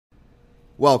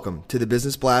Welcome to the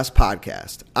Business Blast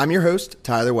podcast. I'm your host,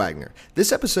 Tyler Wagner.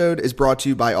 This episode is brought to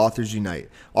you by Authors Unite.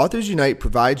 Authors Unite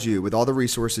provides you with all the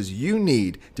resources you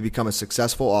need to become a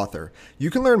successful author. You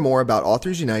can learn more about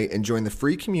Authors Unite and join the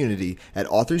free community at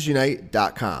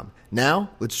authorsunite.com.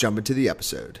 Now, let's jump into the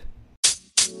episode.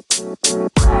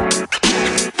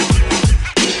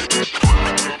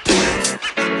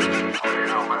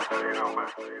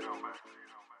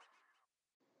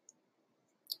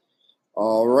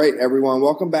 All right, everyone.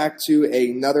 Welcome back to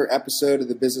another episode of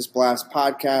the Business Blast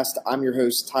podcast. I'm your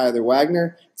host, Tyler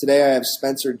Wagner. Today I have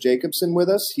Spencer Jacobson with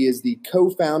us. He is the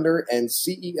co-founder and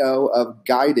CEO of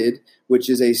Guided, which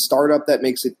is a startup that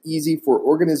makes it easy for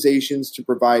organizations to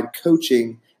provide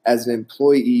coaching as an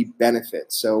employee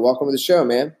benefit. So welcome to the show,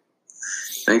 man.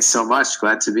 Thanks so much.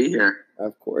 Glad to be here.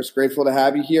 Of course. Grateful to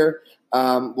have you here.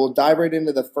 We'll dive right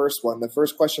into the first one. The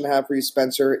first question I have for you,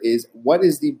 Spencer, is what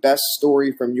is the best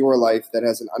story from your life that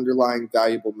has an underlying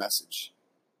valuable message?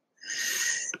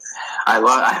 I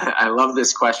love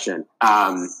this question.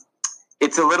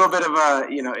 It's a little bit of a,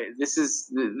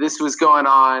 this was going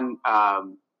on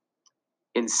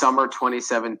in summer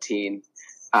 2017.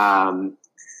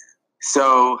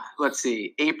 So let's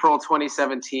see, April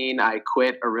 2017, I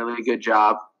quit a really good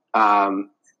job, but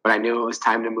I knew it was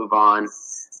time to move on.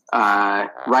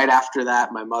 Right after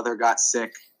that, my mother got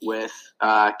sick with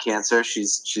cancer.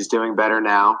 She's doing better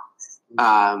now.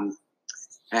 And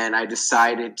I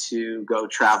decided to go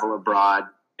travel abroad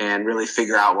and really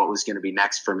figure out what was going to be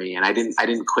next for me. And I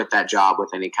didn't quit that job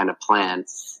with any kind of plan.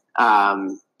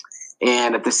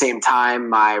 And at the same time,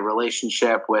 my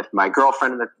relationship with my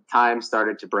girlfriend at the time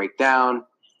started to break down.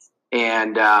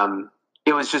 And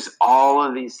it was just all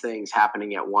of these things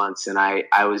happening at once. And I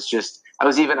was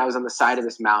on the side of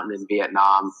this mountain in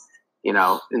Vietnam,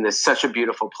 in this such a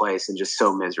beautiful place and just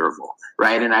so miserable.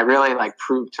 Right. And I really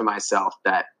proved to myself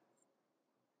that,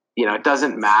 it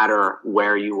doesn't matter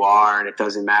where you are and it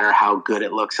doesn't matter how good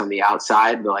it looks on the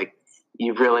outside, but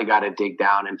you've really got to dig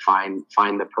down and find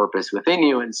the purpose within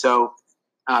you. And so,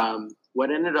 what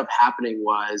ended up happening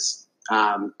was,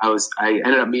 I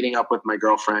ended up meeting up with my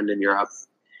girlfriend in Europe.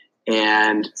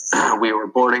 And we were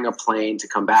boarding a plane to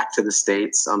come back to the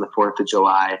States on the 4th of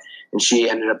July, and she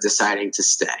ended up deciding to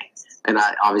stay. And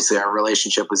obviously our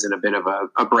relationship was in a bit of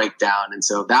a breakdown, and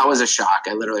so that was a shock.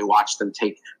 I literally watched them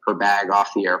take her bag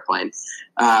off the airplane.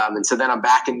 And so then I'm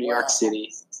back in New York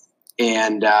City,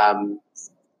 and I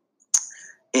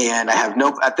have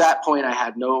at that point I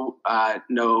had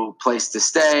no place to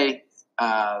stay,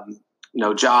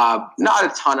 no job, not a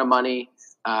ton of money.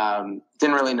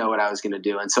 Didn't really know what I was going to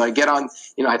do. And so I get on,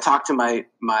 I talked to my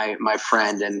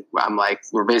friend, and I'm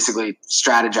we're basically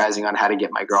strategizing on how to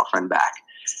get my girlfriend back.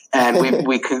 And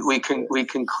we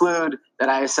conclude that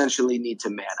I essentially need to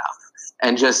man up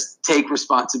and just take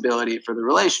responsibility for the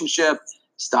relationship,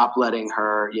 stop letting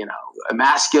her,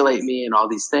 emasculate me and all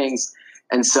these things.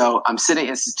 And so I'm sitting,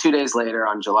 this is 2 days later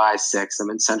on July 6th, I'm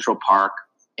in Central Park,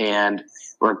 and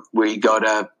we go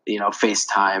to,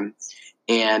 FaceTime.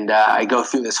 And I go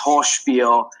through this whole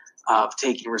spiel of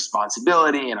taking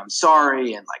responsibility and I'm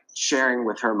sorry and sharing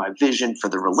with her my vision for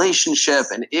the relationship.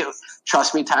 And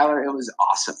trust me, Tyler, it was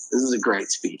awesome. This was a great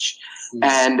speech. Mm-hmm.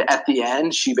 And at the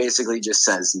end, she basically just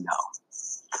says no.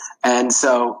 And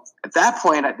so at that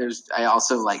point, I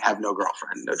also have no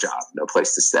girlfriend, no job, no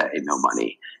place to stay, no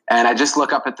money. And I just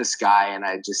look up at the sky and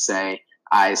I just say,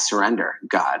 I surrender,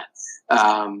 God.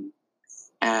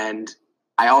 And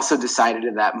I also decided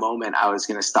in that moment I was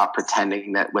going to stop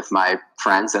pretending that with my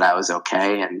friends that I was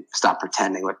okay, and stop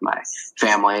pretending with my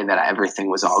family that everything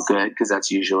was all good, because that's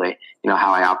usually,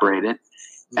 how I operated.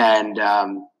 Mm-hmm.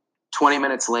 And 20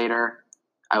 minutes later,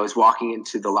 I was walking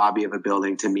into the lobby of a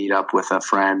building to meet up with a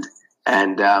friend,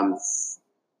 and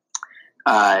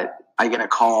I get a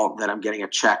call that I'm getting a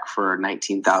check for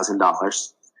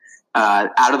 $19,000.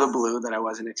 Out of the blue that I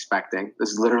wasn't expecting. This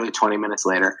is literally 20 minutes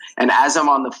later. And as I'm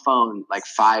on the phone,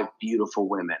 5 beautiful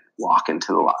women walk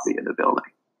into the lobby of the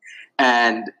building.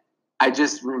 And I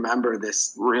just remember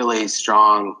this really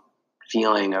strong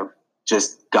feeling of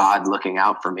just God looking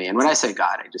out for me. And when I say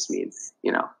God, I just mean,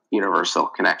 universal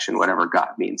connection, whatever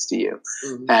God means to you.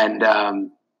 Mm-hmm.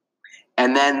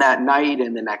 And then that night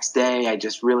and the next day, I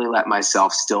just really let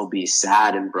myself still be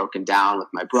sad and broken down with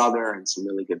my brother and some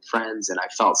really good friends. And I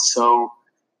felt so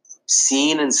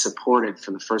seen and supported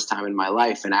for the first time in my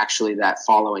life. And actually that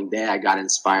following day, I got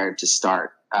inspired to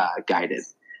start Guided,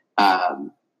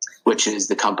 which is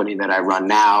the company that I run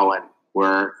now. And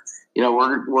we're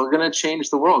going to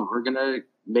change the world. We're going to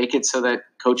make it so that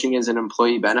coaching is an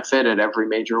employee benefit at every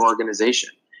major organization.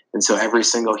 And so every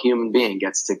single human being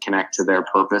gets to connect to their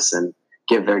purpose and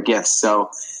give their gifts. So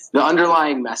the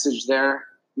underlying message there,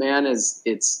 man, is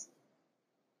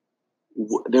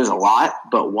there's a lot,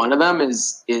 but one of them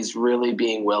is really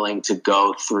being willing to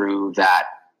go through that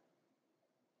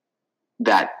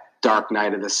dark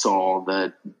night of the soul,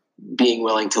 the being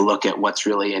willing to look at what's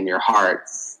really in your heart.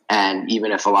 And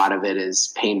even if a lot of it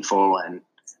is painful and,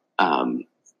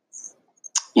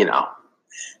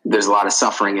 there's a lot of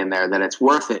suffering in there, that it's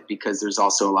worth it because there's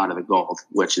also a lot of the gold,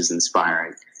 which is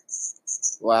inspiring.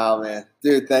 Wow, man.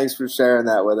 Dude, thanks for sharing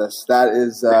that with us. That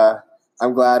is,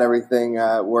 I'm glad everything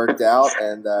worked out.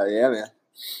 And yeah, man,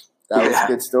 that was a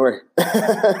good story.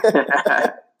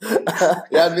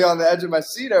 You had me on the edge of my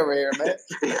seat over here, man.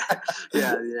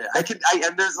 Yeah. I could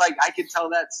tell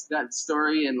that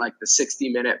story in like the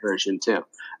 60-minute version too,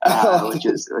 which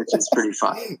is pretty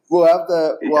fun. We'll have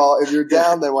to. Well, if you're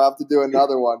down, then we'll have to do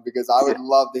another one because I would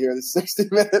love to hear the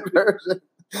 60-minute version.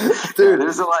 Dude,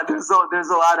 there's a lot of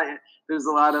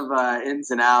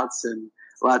ins and outs and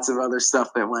lots of other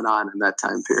stuff that went on in that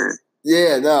time period.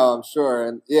 Yeah, no, I'm sure,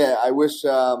 and yeah, I wish.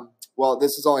 Well,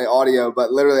 this is only audio,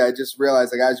 but literally, I just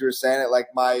realized, like as you were saying it, like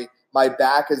my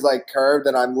back is like curved,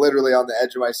 and I'm literally on the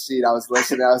edge of my seat. I was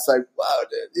listening, I was like, "Wow,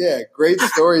 dude, yeah, great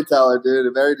storyteller,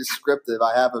 dude, very descriptive."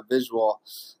 I have a visual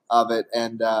of it,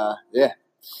 and yeah,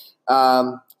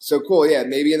 so cool. Yeah,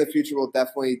 maybe in the future we'll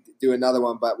definitely do another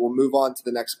one, but we'll move on to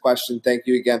the next question. Thank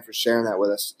you again for sharing that with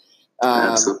us.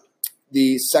 Absolutely.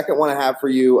 The second one I have for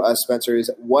you, Spencer, is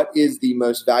what is the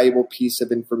most valuable piece of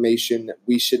information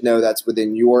we should know that's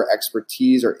within your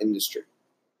expertise or industry?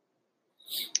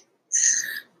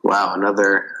 Wow,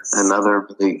 another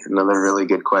really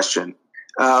good question.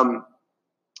 The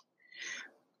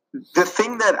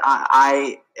thing that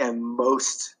I am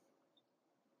most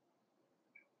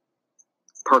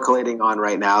percolating on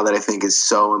right now that I think is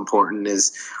so important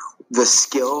is the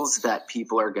skills that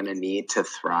people are going to need to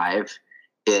thrive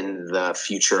in the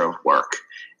future of work.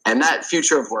 And that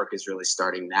future of work is really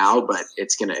starting now, but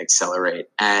it's going to accelerate.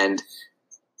 And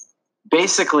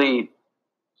basically,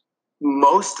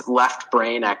 most left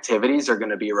brain activities are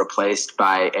going to be replaced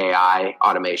by AI,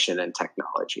 automation, and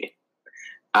technology.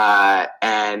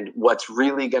 And what's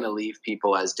really going to leave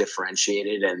people as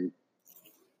differentiated and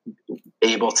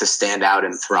able to stand out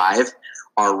and thrive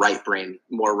are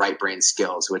more right brain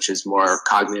skills, which is more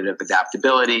cognitive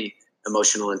adaptability,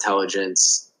 emotional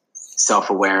intelligence,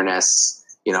 self-awareness,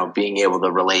 being able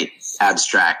to relate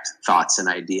abstract thoughts and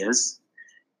ideas.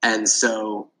 And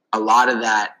so a lot of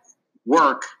that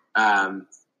work can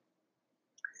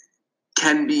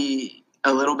be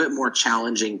a little bit more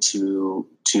challenging to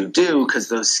do because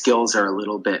those skills are a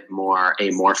little bit more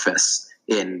amorphous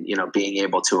in, being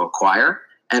able to acquire,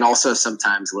 and also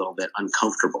sometimes a little bit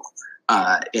uncomfortable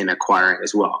in acquiring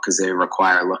as well because they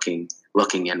require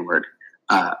looking inward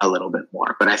a little bit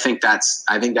more. But I think that's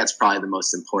probably the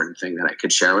most important thing that I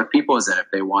could share with people is that if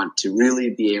they want to really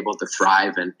be able to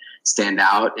thrive and stand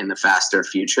out in the faster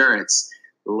future, it's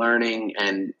learning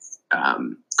and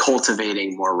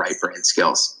cultivating more right brain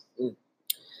skills.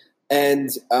 And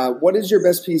what is your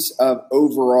best piece of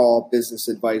overall business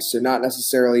advice? So not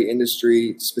necessarily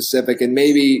industry specific, and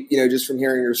maybe, just from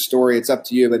hearing your story, it's up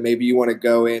to you, but maybe you want to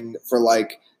go in for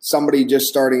like somebody just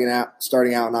starting out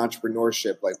in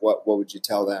entrepreneurship. Like what would you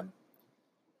tell them?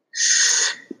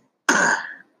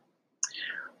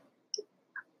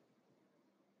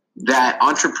 That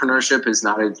entrepreneurship is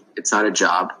not a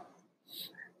job.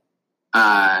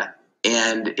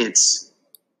 And it's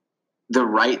the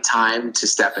right time to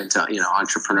step into,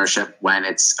 entrepreneurship when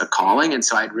it's a calling. And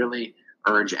so I'd really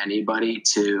urge anybody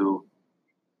to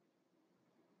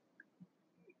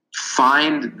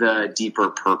find the deeper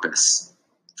purpose,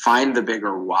 find the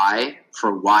bigger why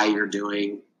for why you're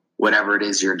doing whatever it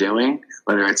is you're doing,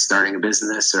 whether it's starting a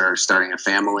business or starting a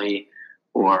family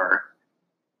or,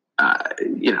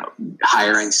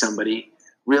 hiring somebody.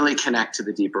 Really connect to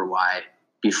the deeper why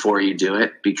before you do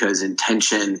it, because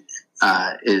intention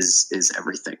is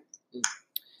everything.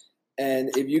 And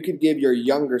if you could give your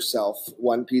younger self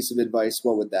one piece of advice,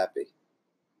 what would that be?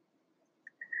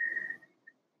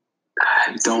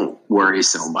 Don't worry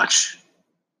so much.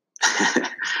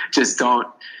 Just don't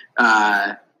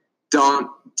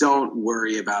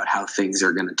worry about how things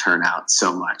are going to turn out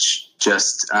so much.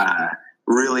 Just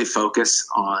really focus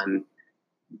on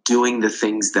doing the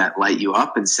things that light you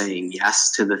up and saying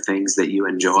yes to the things that you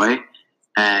enjoy.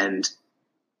 And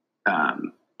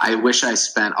I wish I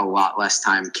spent a lot less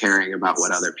time caring about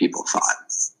what other people thought.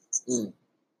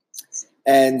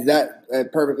 And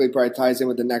that perfectly probably ties in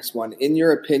with the next one. In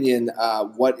your opinion,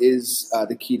 what is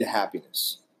the key to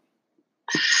happiness?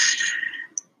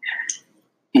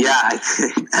 Yeah,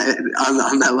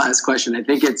 on that last question, I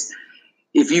think it's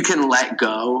if you can let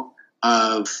go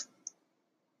of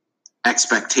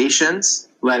expectations,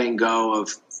 letting go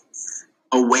of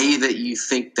a way that you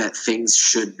think that things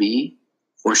should be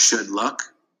or should look,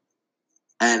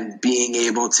 and being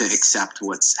able to accept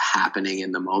what's happening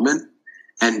in the moment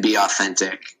and be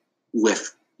authentic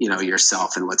with,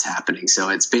 yourself and what's happening. So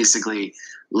it's basically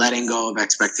letting go of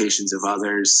expectations of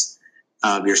others,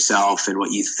 of yourself, and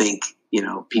what you think,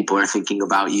 people are thinking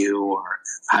about you, or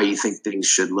how you think things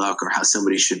should look, or how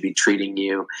somebody should be treating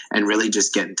you, and really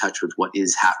just get in touch with what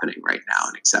is happening right now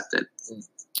and accept it.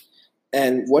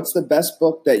 And what's the best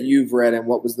book that you've read, and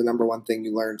what was the number one thing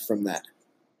you learned from that?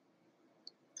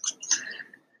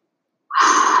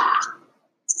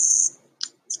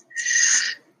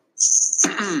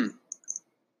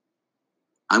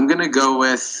 I'm gonna go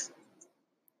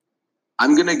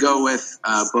with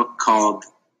a book called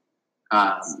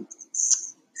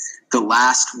The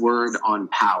Last Word on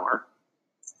Power.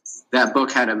 That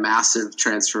book had a massive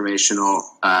transformational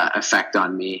effect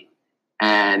on me,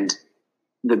 and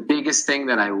the biggest thing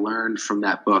that I learned from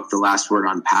that book, The Last Word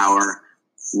on Power,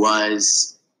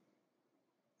 was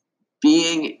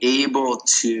being able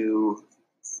to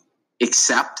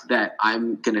accept that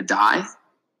I'm going to die,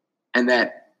 and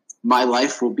that my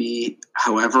life will be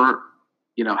however,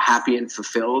 happy and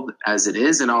fulfilled as it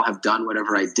is, and I'll have done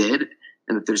whatever I did,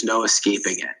 and that there's no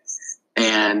escaping it.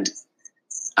 And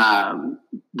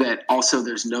that also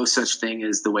there's no such thing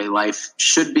as the way life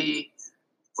should be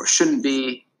or shouldn't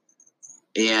be,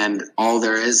 and all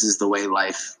there is the way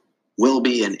life will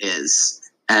be and is.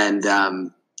 And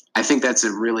I think that's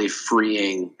a really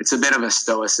freeing, it's a bit of a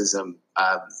stoicism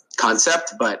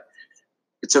concept, but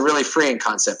it's a really freeing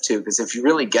concept too, because if you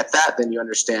really get that, then you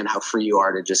understand how free you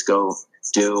are to just go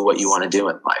do what you want to do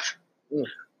in life.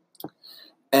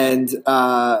 And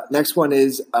next one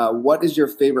is, what is your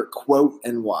favorite quote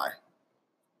and why?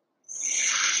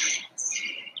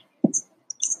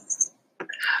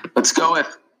 Let's go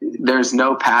with, there's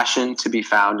no passion to be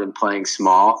found in playing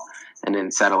small and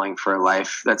in settling for a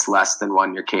life that's less than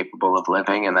one you're capable of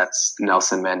living. And that's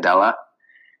Nelson Mandela.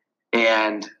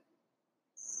 And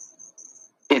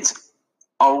it's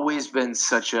always been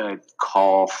such a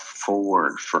call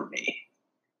forward for me,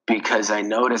 because I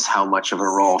notice how much of a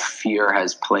role fear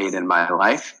has played in my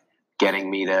life, getting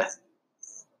me to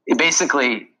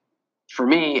basically, for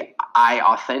me, I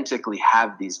authentically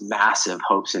have these massive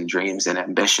hopes and dreams and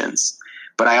ambitions,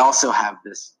 but I also have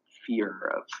this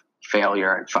fear of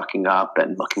failure and fucking up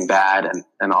and looking bad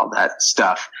and all that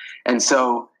stuff. And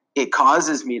so it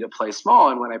causes me to play small.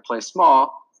 And when I play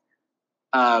small,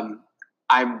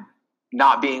 I'm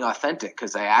not being authentic,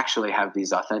 because I actually have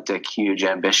these authentic, huge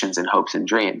ambitions and hopes and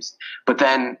dreams. But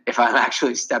then if I'm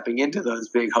actually stepping into those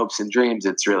big hopes and dreams,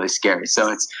 it's really scary.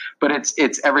 So it's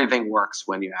everything works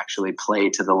when you actually play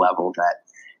to the level that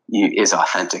is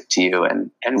authentic to you,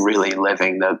 and really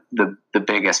living the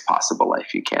biggest possible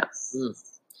life you can.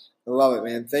 I love it,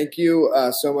 man. Thank you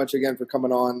so much again for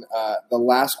coming on. The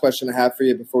last question I have for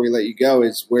you before we let you go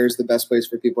is, where's the best place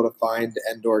for people to find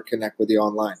and or connect with you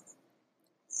online?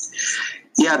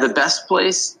 Yeah, the best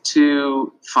place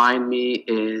to find me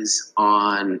is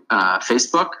on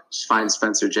Facebook. Just find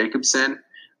Spencer Jacobson.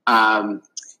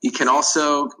 You can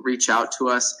also reach out to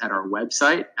us at our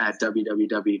website at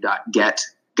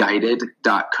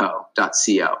www.getguided.co.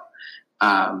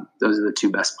 Those are the two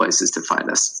best places to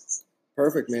find us.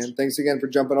 Perfect, man. Thanks again for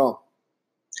jumping on.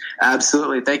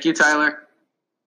 Absolutely. Thank you, Tyler.